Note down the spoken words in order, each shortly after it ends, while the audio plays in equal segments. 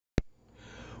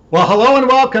Well, hello and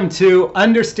welcome to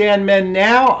Understand Men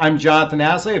Now. I'm Jonathon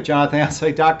Aslay of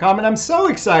jonathonaslay.com, and I'm so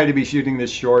excited to be shooting this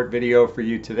short video for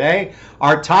you today.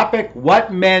 Our topic,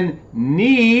 what men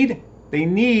need, they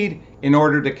need in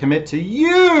order to commit to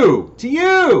you,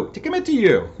 to commit to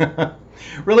you.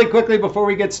 Really quickly before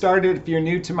we get started, if you're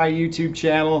new to my YouTube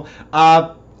channel,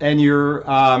 and you're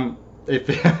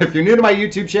if you're new to my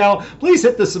YouTube channel, please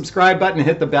hit the subscribe button and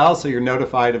hit the bell so you're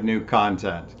notified of new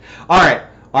content. All right.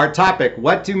 Our topic,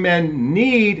 what do men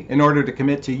need in order to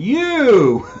commit to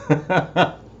you?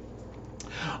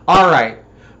 All right,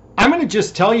 I'm going to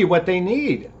just tell you what they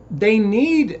need. They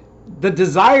need the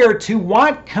desire to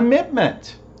want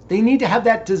commitment. They need to have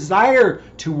that desire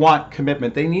to want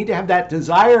commitment. They need to have that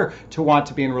desire to want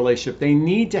to be in a relationship. They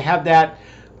need to have that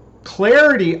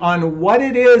clarity on what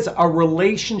it is a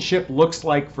relationship looks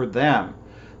like for them.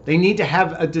 They need to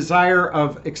have a desire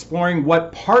of exploring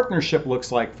what partnership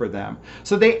looks like for them.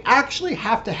 So they actually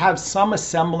have to have some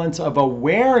semblance of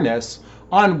awareness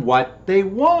on what they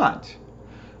want.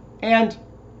 And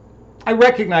I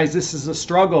recognize this is a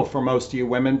struggle for most of you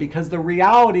women, because the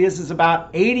reality is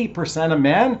about 80% of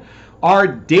men are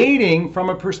dating from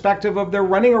a perspective of they're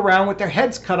running around with their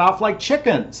heads cut off like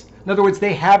chickens. In other words,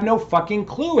 they have no fucking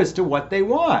clue as to what they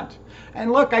want.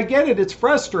 And look, I get it, it's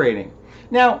frustrating.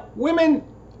 Now, women,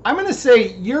 I'm going to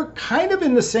say you're kind of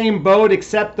in the same boat,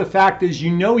 except the fact is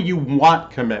you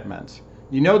want commitment.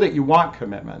 You know that you want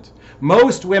commitment.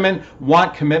 Most women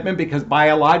want commitment because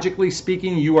biologically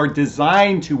speaking, you are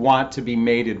designed to want to be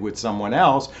mated with someone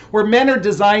else, where men are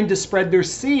designed to spread their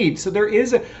seed. So there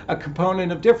is a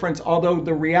component of difference, although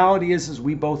the reality is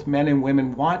we both, men and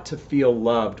women, want to feel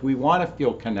loved. We want to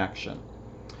feel connection.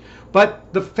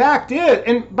 But the fact is,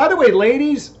 and by the way,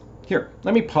 ladies, here,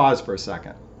 let me pause for a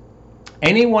second.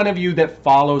 Any one of you that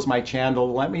follows my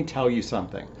channel, let me tell you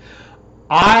something.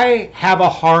 I have a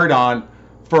hard-on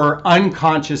for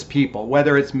unconscious people,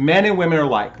 whether it's men and women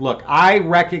alike. Look, I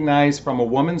recognize from a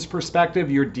woman's perspective,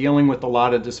 you're dealing with a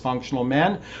lot of dysfunctional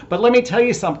men. But let me tell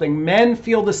you something, men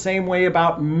feel the same way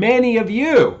about many of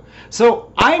you.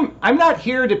 So I'm not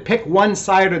here to pick one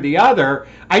side or the other.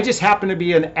 I just happen to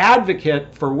be an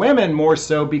advocate for women more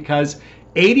so because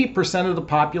 80% of the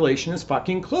population is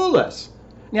fucking clueless.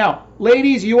 Now,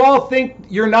 ladies, you all think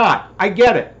you're not. I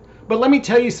get it. But let me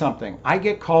tell you something. I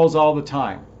get calls all the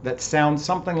time that sound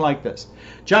something like this.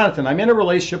 Jonathon, I'm in a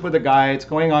relationship with a guy. It's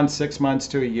going on 6 months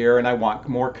to a year, and I want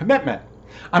more commitment.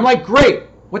 I'm like, great.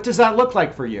 What does that look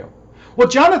like for you? Well,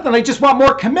 Jonathon, I just want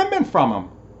more commitment from him.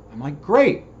 I'm like,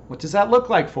 great. What does that look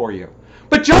like for you?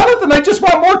 But Jonathon, I just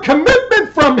want more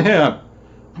commitment from him.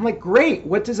 I'm like, great.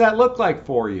 What does that look like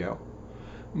for you?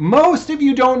 Most of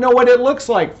you don't know what it looks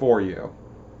like for you.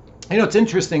 You know, it's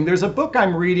interesting. There's a book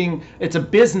I'm reading. It's a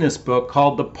business book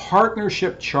called The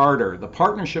Partnership Charter. The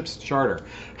Partnerships Charter.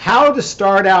 How to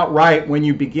start out right when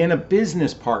you begin a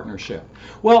business partnership.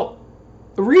 Well,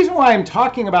 the reason why I'm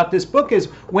talking about this book is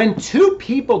when two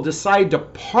people decide to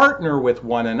partner with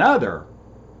one another,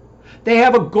 they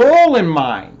have a goal in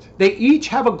mind. They each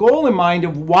have a goal in mind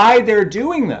of why they're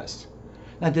doing this.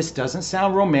 Now, this doesn't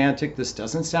sound romantic. This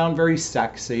doesn't sound very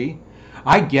sexy.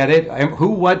 I get it.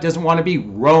 What doesn't want to be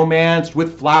romanced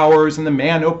with flowers and the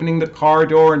man opening the car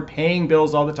door and paying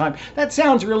bills all the time? That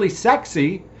sounds really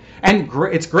sexy. And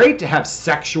it's great to have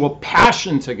sexual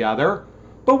passion together.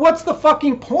 But what's the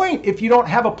fucking point if you don't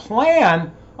have a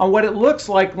plan on what it looks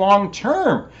like long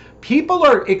term? People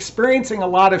are experiencing a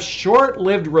lot of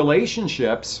short-lived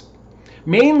relationships,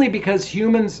 mainly because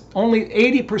humans, only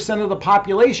 80% of the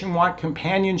population want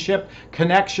companionship,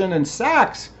 connection, and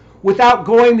sex, without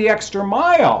going the extra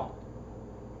mile.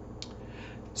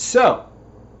 So,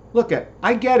 look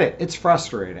I get it, it's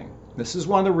frustrating. This is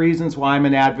one of the reasons why I'm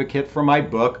an advocate for my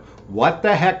book, What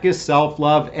the Heck is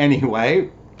Self-Love Anyway?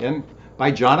 And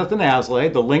by Jonathon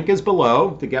Aslay. The link is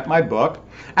below to get my book.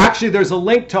 Actually, there's a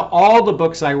link to all the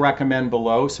books I recommend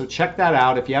below, so check that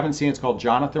out. If you haven't seen it, it's called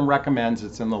Jonathon Recommends.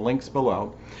 It's in the links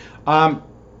below.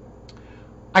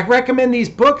 I recommend these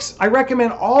books. I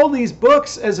recommend all these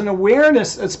books as an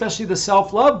awareness, especially the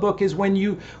self-love book, is when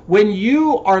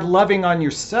you are loving on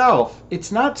yourself,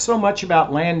 it's not so much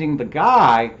about landing the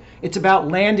guy, it's about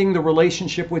landing the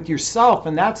relationship with yourself,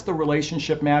 and that's the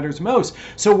relationship matters most.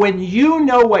 So when you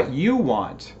know what you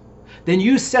want, then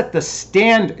you set the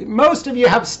standard. Most of you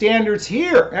have standards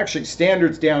here, actually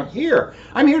standards down here.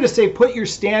 I'm here to say put your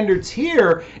standards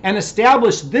here and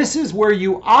establish this is where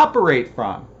you operate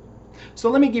from. So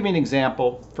let me give you an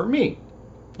example for me,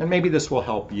 and maybe this will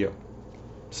help you.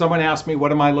 Someone asked me,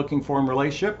 what am I looking for in a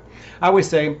relationship? I always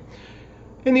say,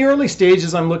 In the early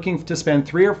stages, I'm looking to spend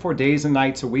 3 or 4 days and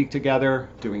nights a week together,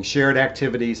 doing shared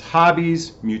activities,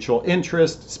 hobbies, mutual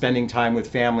interests, spending time with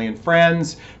family and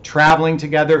friends, traveling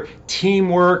together,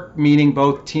 teamwork, meaning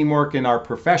both teamwork in our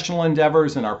professional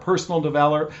endeavors and our personal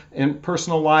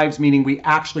lives, meaning we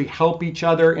actually help each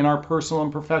other in our personal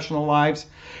and professional lives,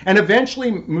 and eventually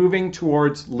moving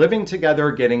towards living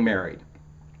together, getting married.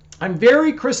 I'm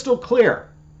very crystal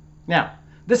clear. Now,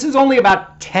 this is only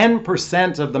about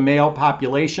 10% of the male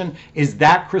population. Is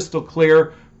that crystal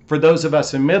clear for those of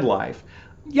us in midlife?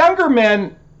 Younger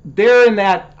men,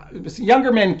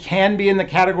 younger men can be in the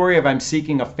category of I'm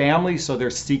seeking a family, so they're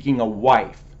seeking a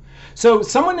wife. So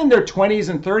someone in their 20s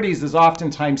and 30s is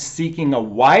oftentimes seeking a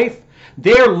wife.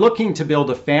 They're looking to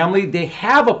build a family. They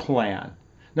have a plan.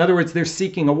 In other words, they're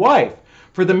seeking a wife.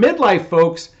 For the midlife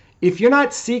folks, if you're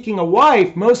not seeking a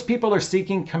wife, most people are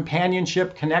seeking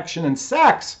companionship, connection, and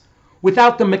sex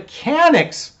without the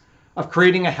mechanics of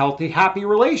creating a healthy, happy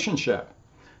relationship.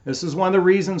 This is one of the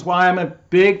reasons why I'm a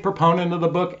big proponent of the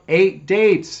book 8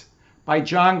 Dates by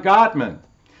John Gottman.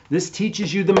 This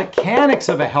teaches you the mechanics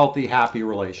of a healthy, happy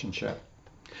relationship.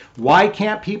 Why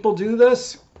can't people do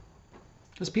this?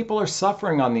 Because people are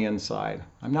suffering on the inside.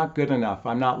 I'm not good enough.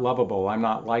 I'm not lovable. I'm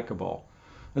not likable.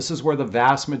 This is where the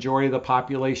vast majority of the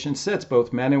population sits,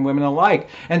 both men and women alike.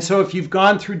 And so if you've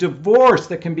gone through divorce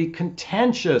that can be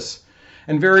contentious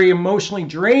and very emotionally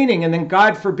draining, and then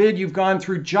God forbid you've gone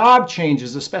through job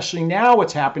changes, especially now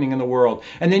what's happening in the world,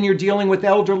 and then you're dealing with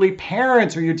elderly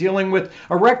parents, or you're dealing with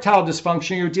erectile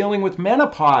dysfunction, you're dealing with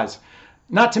menopause,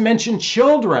 not to mention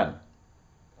children.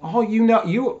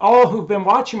 You all who've been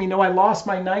watching me know I lost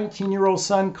my 19-year-old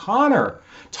son, Connor.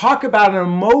 Talk about an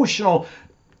emotional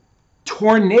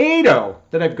tornado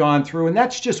that I've gone through, and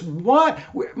that's just one.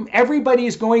 Everybody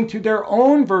is going through their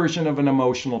own version of an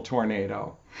emotional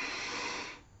tornado.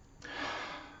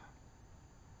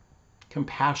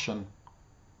 Compassion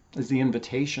is the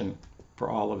invitation for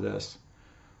all of this.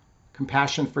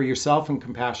 Compassion for yourself and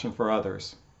compassion for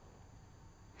others.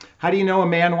 How do you know a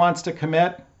man wants to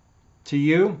commit to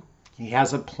you? He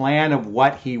has a plan of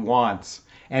what he wants,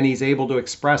 and he's able to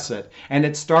express it. And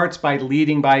it starts by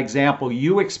leading by example.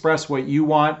 You express what you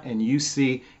want, and you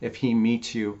see if he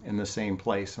meets you in the same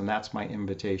place. And that's my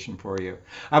invitation for you.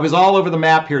 I was all over the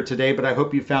map here today, but I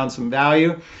hope you found some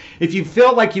value. If you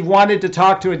felt like you wanted to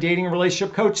talk to a dating and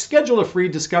relationship coach, schedule a free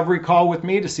discovery call with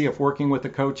me to see if working with a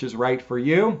coach is right for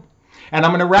you. And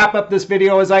I'm going to wrap up this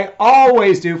video as I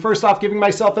always do. First off, giving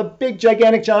myself a big,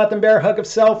 gigantic Jonathan Bear hug of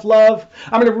self-love.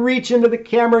 I'm going to reach into the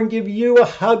camera and give you a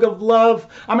hug of love.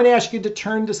 I'm going to ask you to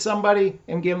turn to somebody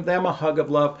and give them a hug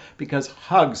of love, because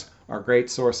hugs are a great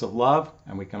source of love,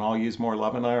 and we can all use more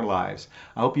love in our lives.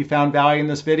 I hope you found value in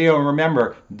this video, and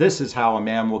remember, this is how a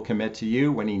man will commit to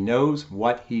you when he knows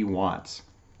what he wants.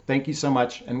 Thank you so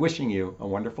much, and wishing you a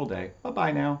wonderful day.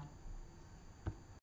 Bye-bye now.